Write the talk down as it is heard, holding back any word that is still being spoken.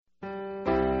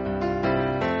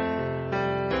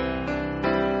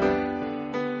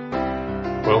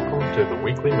to the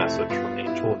weekly message from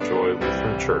Angel of Joy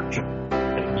Lutheran Church,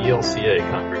 an ELCA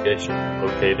congregation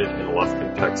located in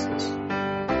Lufkin, Texas.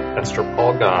 Pastor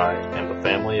Paul Guy and the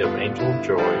family of Angel of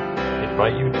Joy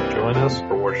invite you to join us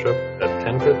for worship at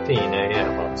 10:15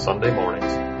 a.m. on Sunday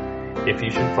mornings. If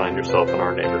you should find yourself in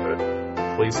our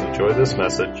neighborhood, please enjoy this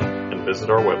message and visit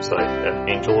our website at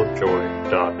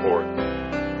angelofjoy.org.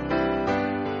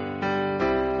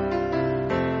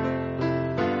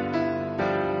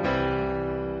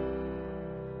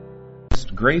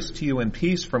 Grace to you and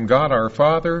peace from God our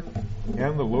Father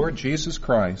and the Lord Jesus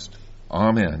Christ.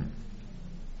 Amen.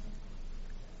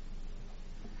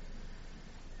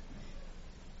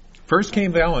 First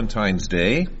came Valentine's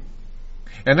Day,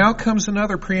 and now comes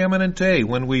another preeminent day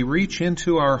when we reach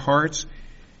into our hearts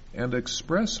and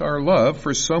express our love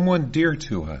for someone dear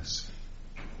to us.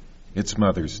 It's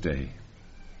Mother's Day.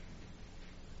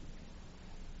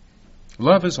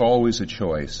 Love is always a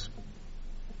choice.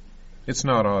 It's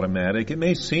not automatic. It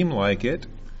may seem like it,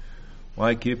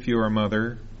 like if you're a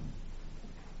mother,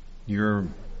 you're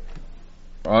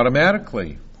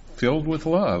automatically filled with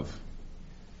love.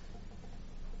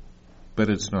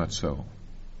 But it's not so.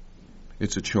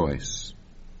 It's a choice.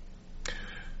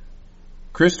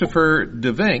 Christopher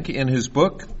DeVink, in his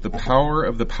book, The Power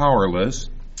of the Powerless,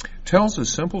 tells a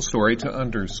simple story to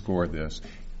underscore this.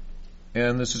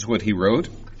 And this is what he wrote.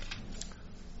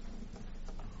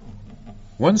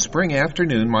 One spring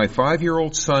afternoon, my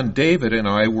 5-year-old son David and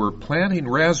I were planting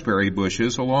raspberry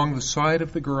bushes along the side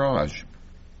of the garage.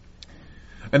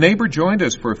 A neighbor joined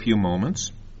us for a few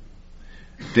moments.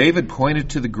 David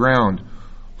pointed to the ground.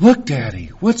 "Look,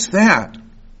 Daddy, what's that?"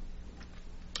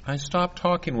 I stopped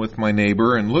talking with my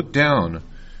neighbor and looked down.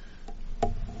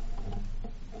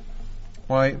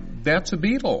 "Why, that's a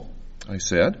beetle," I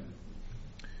said.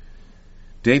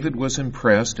 David was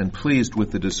impressed and pleased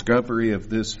with the discovery of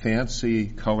this fancy,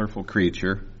 colorful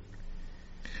creature.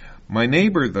 My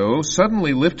neighbor, though,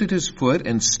 suddenly lifted his foot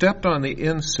and stepped on the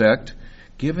insect,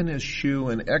 giving his shoe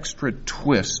an extra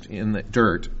twist in the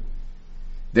dirt.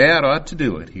 "Dad ought to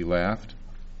do it," he laughed.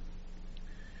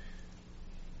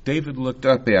 David looked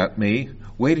up at me,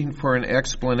 waiting for an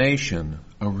explanation,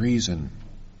 a reason.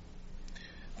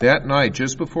 That night,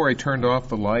 just before I turned off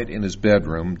the light in his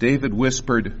bedroom, David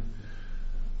whispered,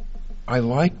 "I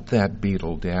liked that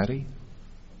beetle, Daddy."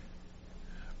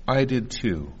 "I did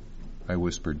too," I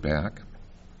whispered back.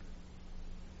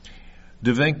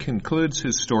 DeVink concludes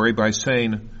his story by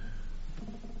saying,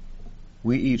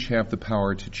 we each have the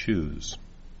power to choose.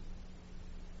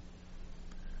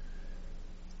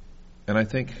 And I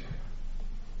think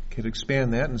I could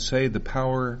expand that and say the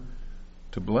power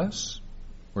to bless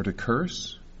or to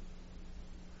curse,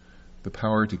 the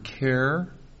power to care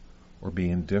or be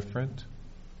indifferent.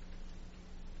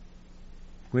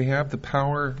 We have the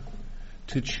power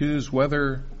to choose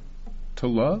whether to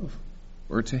love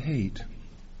or to hate.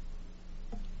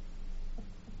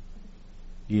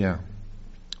 Yeah,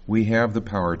 we have the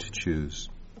power to choose.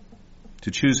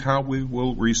 To choose how we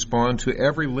will respond to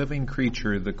every living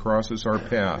creature that crosses our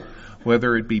path,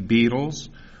 whether it be beetles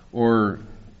or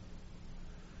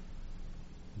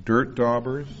dirt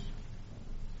daubers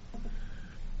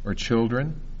or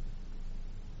children,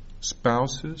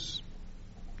 spouses,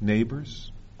 neighbors,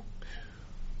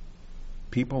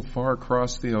 people far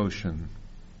across the ocean,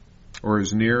 or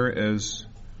as near as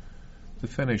the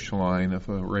finish line of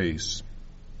a race.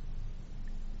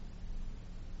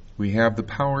 We have the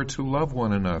power to love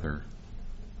one another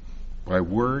by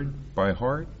word, by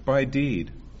heart, by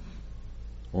deed,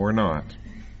 or not.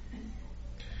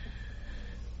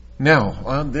 Now,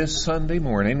 on this Sunday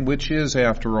morning, which is,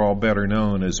 after all, better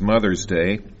known as Mother's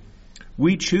Day,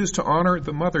 we choose to honor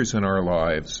the mothers in our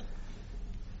lives.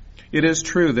 It is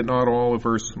true that not all of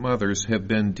Earth's mothers have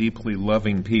been deeply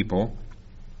loving people.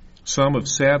 Some have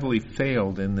sadly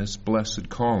failed in this blessed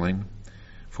calling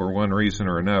for one reason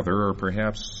or another, or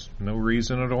perhaps no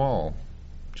reason at all,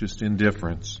 just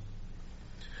indifference.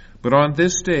 But on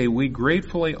this day, we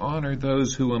gratefully honor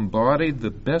those who embodied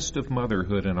the best of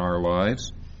motherhood in our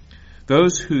lives,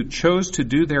 those who chose to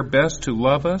do their best to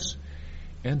love us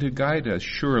and to guide us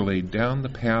surely down the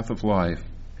path of life.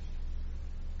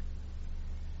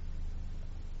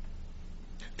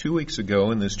 2 weeks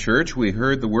ago in this church, we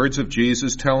heard the words of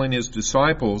Jesus telling his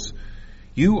disciples,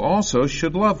 "You also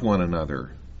should love one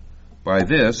another. By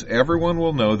this, everyone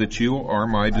will know that you are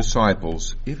my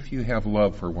disciples, if you have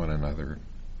love for one another."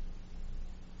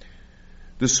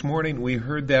 This morning, we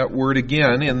heard that word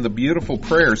again in the beautiful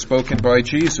prayer spoken by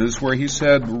Jesus, where he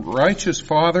said, "Righteous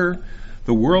Father,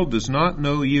 the world does not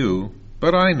know you,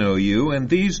 but I know you, and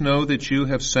these know that you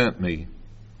have sent me.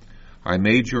 I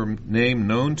made your name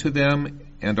known to them,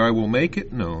 and I will make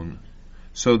it known,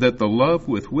 so that the love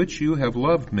with which you have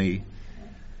loved me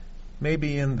may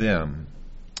be in them,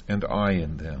 and I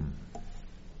in them.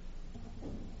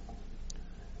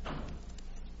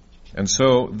 And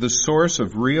so the source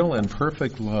of real and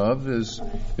perfect love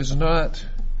is not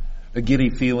a giddy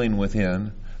feeling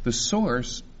within. The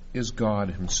source is God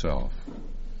himself.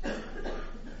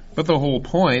 But the whole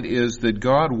point is that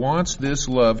God wants this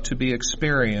love to be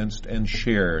experienced and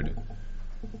shared,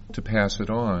 to pass it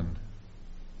on,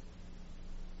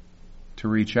 to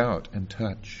reach out and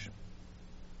touch.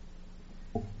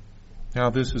 Now,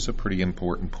 this is a pretty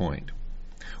important point.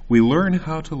 We learn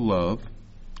how to love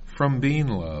from being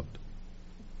loved,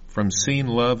 from seeing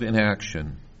love in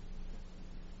action.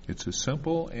 It's as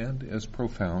simple and as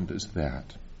profound as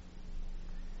that.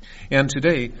 And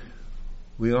today,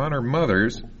 we honor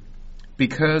mothers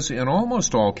because in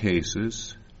almost all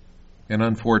cases, and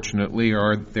unfortunately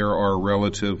there are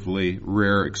relatively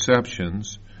rare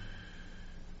exceptions,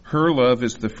 her love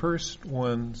is the first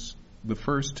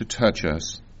to touch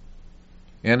us,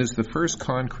 and is the first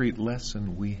concrete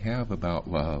lesson we have about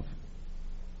love.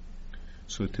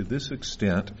 So to this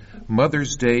extent,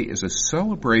 Mother's Day is a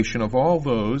celebration of all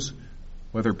those,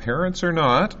 whether parents or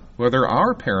not, whether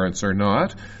our parents or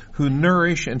not, who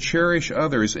nourish and cherish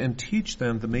others and teach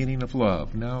them the meaning of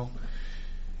love. Now,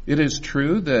 it is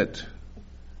true that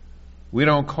we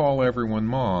don't call everyone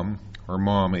mom or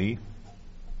mommy.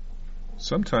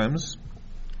 Sometimes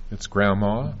it's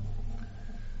grandma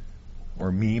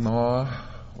or Meemaw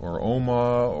or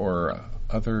Oma or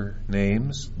other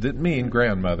names that mean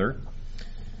grandmother.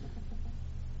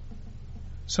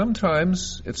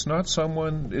 Sometimes it's not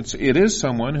someone, it is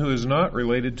someone who is not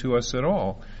related to us at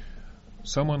all.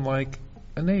 Someone like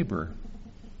a neighbor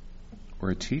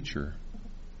or a teacher.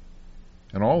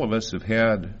 And all of us have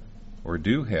had or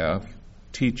do have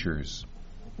teachers.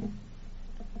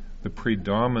 The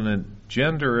predominant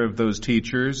gender of those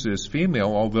teachers is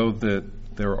female, although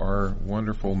there are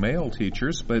wonderful male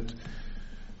teachers, but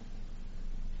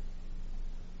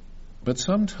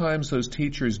sometimes those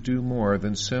teachers do more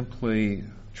than simply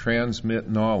transmit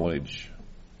knowledge.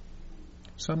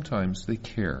 Sometimes they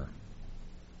care.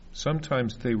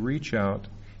 Sometimes they reach out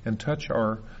and touch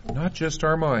not just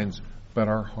our minds, but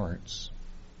our hearts.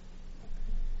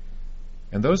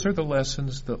 And those are the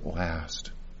lessons that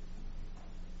last.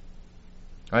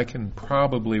 I can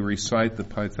probably recite the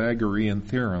Pythagorean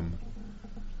theorem.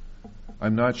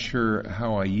 I'm not sure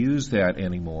how I use that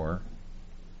anymore,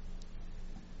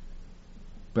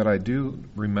 but I do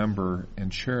remember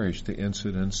and cherish the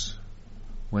incidents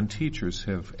when teachers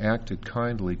have acted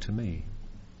kindly to me.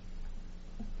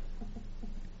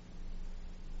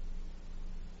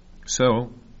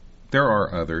 So, there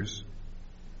are others,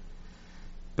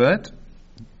 but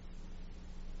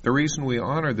the reason we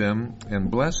honor them and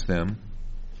bless them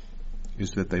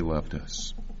is that they loved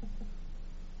us.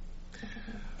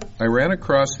 I ran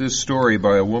across this story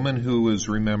by a woman who was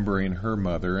remembering her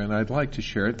mother, and I'd like to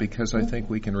share it because I think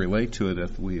we can relate to it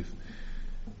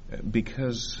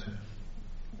because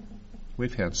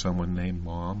we've had someone named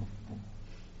Mom.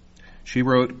 She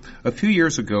wrote, "A few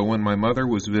years ago when my mother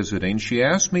was visiting, she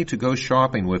asked me to go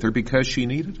shopping with her because she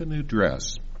needed a new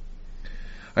dress.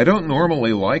 I don't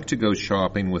normally like to go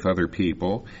shopping with other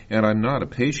people, and I'm not a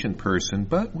patient person,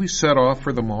 but we set off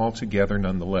for the mall together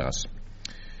nonetheless.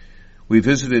 We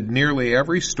visited nearly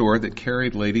every store that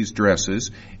carried ladies'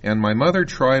 dresses, and my mother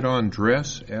tried on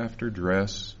dress after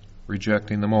dress,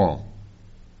 rejecting them all.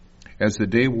 As the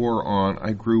day wore on,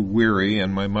 I grew weary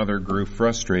and my mother grew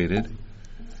frustrated.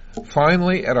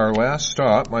 Finally, at our last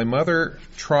stop, my mother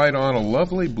tried on a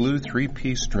lovely blue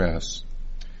three-piece dress.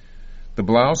 The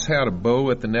blouse had a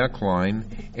bow at the neckline,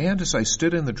 and as I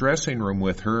stood in the dressing room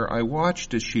with her, I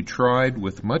watched as she tried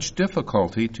with much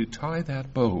difficulty to tie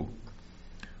that bow.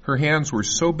 Her hands were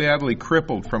so badly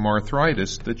crippled from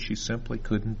arthritis that she simply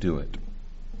couldn't do it.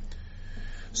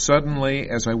 Suddenly,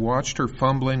 as I watched her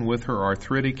fumbling with her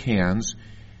arthritic hands,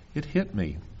 it hit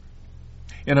me.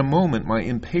 In a moment, my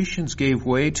impatience gave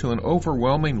way to an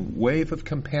overwhelming wave of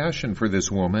compassion for this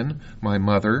woman, my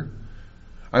mother.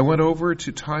 I went over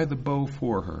to tie the bow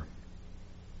for her.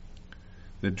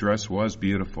 The dress was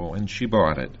beautiful, and she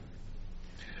bought it.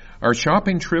 Our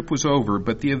shopping trip was over,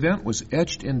 but the event was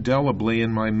etched indelibly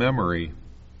in my memory.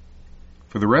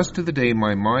 For the rest of the day,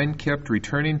 my mind kept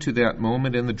returning to that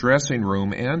moment in the dressing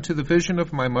room and to the vision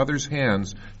of my mother's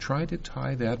hands trying to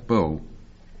tie that bow.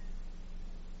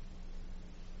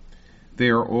 They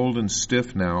are old and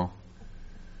stiff now,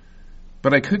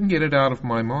 but I couldn't get it out of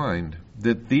my mind.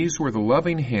 that these were the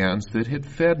loving hands that had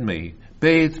fed me,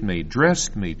 bathed me,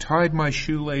 dressed me, tied my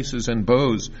shoelaces and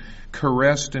bows,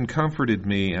 caressed and comforted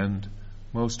me, and,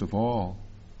 most of all,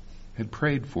 had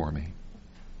prayed for me.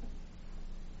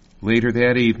 Later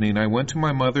that evening, I went to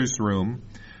my mother's room,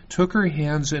 took her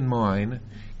hands in mine,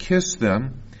 kissed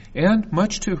them, and,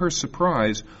 much to her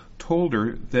surprise, told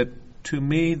her that to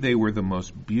me they were the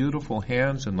most beautiful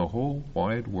hands in the whole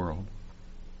wide world.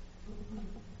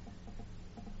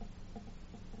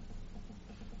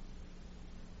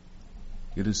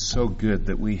 It is so good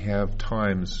that we have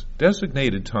times,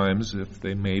 designated times if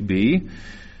they may be,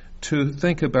 to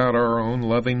think about our own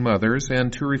loving mothers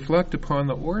and to reflect upon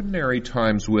the ordinary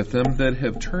times with them that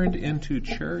have turned into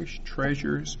cherished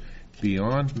treasures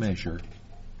beyond measure.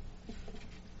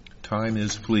 Time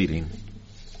is fleeting,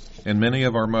 and many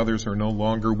of our mothers are no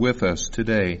longer with us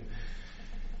today.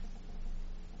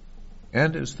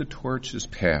 And as the torch is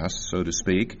passed, so to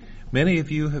speak, many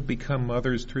of you have become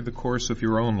mothers through the course of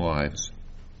your own lives.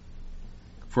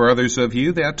 For others of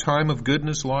you, that time of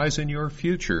goodness lies in your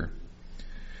future.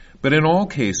 But in all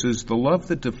cases, the love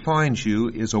that defines you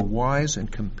is a wise and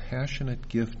compassionate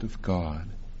gift of God.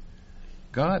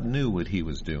 God knew what he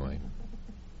was doing.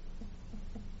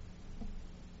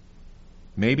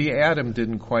 Maybe Adam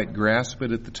didn't quite grasp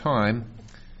it at the time,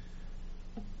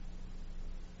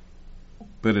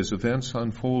 but as events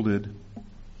unfolded,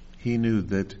 he knew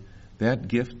that that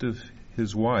gift of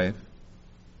his wife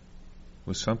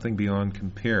was something beyond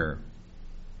compare.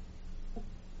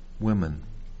 Women.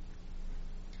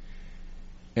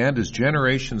 And as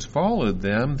generations followed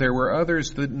them, there were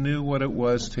others that knew what it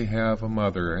was to have a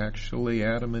mother. Actually,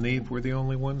 Adam and Eve were the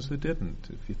only ones that didn't,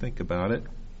 if you think about it.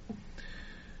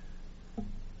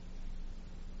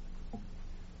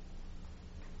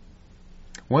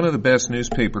 One of the best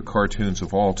newspaper cartoons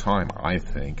of all time, I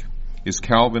think, is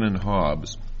Calvin and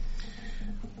Hobbes.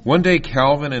 One day,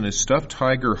 Calvin and his stuffed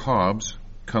tiger Hobbes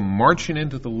come marching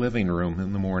into the living room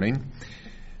in the morning.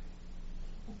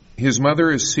 His mother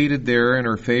is seated there in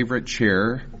her favorite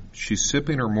chair. She's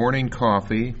sipping her morning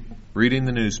coffee, reading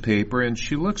the newspaper, and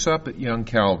she looks up at young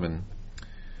Calvin.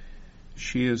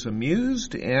 She is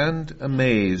amused and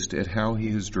amazed at how he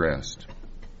is dressed.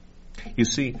 You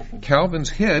see, Calvin's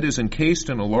head is encased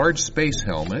in a large space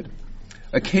helmet.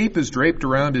 A cape is draped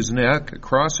around his neck,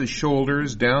 across his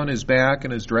shoulders, down his back,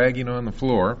 and is dragging on the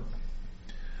floor.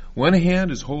 One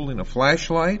hand is holding a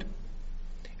flashlight,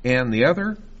 and the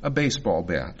other, a baseball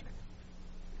bat.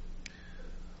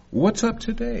 "What's up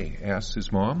today?" asks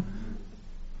his mom.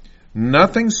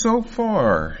 "Nothing so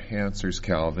far," answers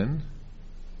Calvin.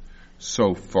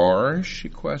 "So far?" she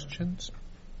questions.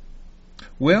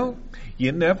 "Well,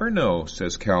 you never know,"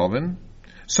 says Calvin.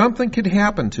 "Something could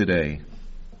happen today."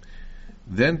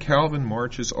 Then Calvin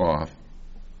marches off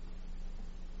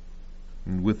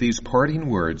with these parting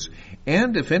words,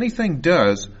 "And if anything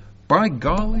does, by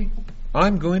golly,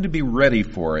 I'm going to be ready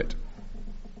for it."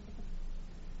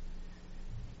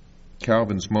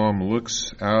 Calvin's mom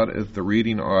looks out at the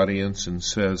reading audience and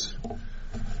says,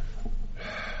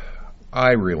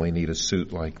 "I really need a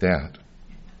suit like that."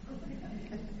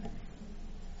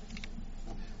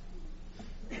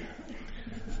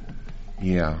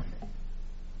 Yeah.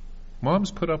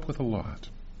 Moms put up with a lot.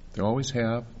 They always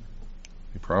have.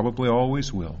 They probably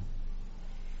always will.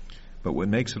 But what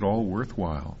makes it all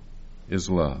worthwhile is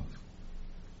love.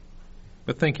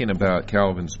 But thinking about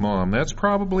Calvin's mom, that's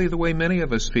probably the way many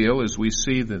of us feel as we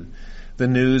see the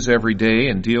news every day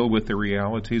and deal with the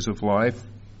realities of life.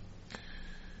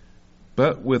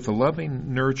 But with the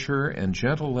loving nurture and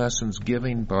gentle lessons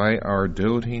given by our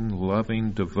doting,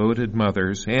 loving, devoted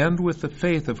mothers, and with the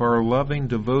faith of our loving,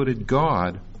 devoted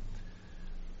God,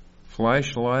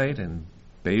 flashlight and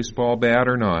baseball bat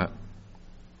or not,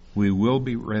 we will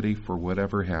be ready for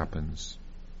whatever happens.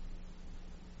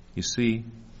 You see,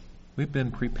 we've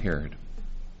been prepared.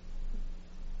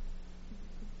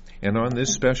 And on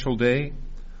this special day,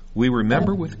 we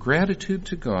remember with gratitude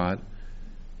to God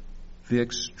the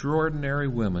extraordinary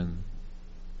women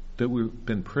that we've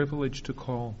been privileged to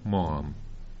call Mom.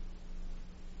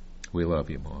 We love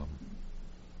you, Mom.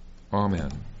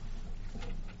 Amen.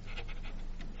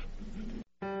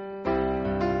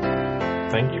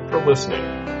 Thank you for listening.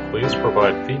 Please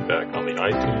provide feedback on the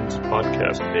iTunes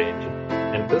podcast page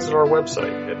and visit our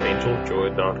website at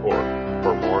angeljoy.org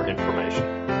for more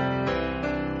information.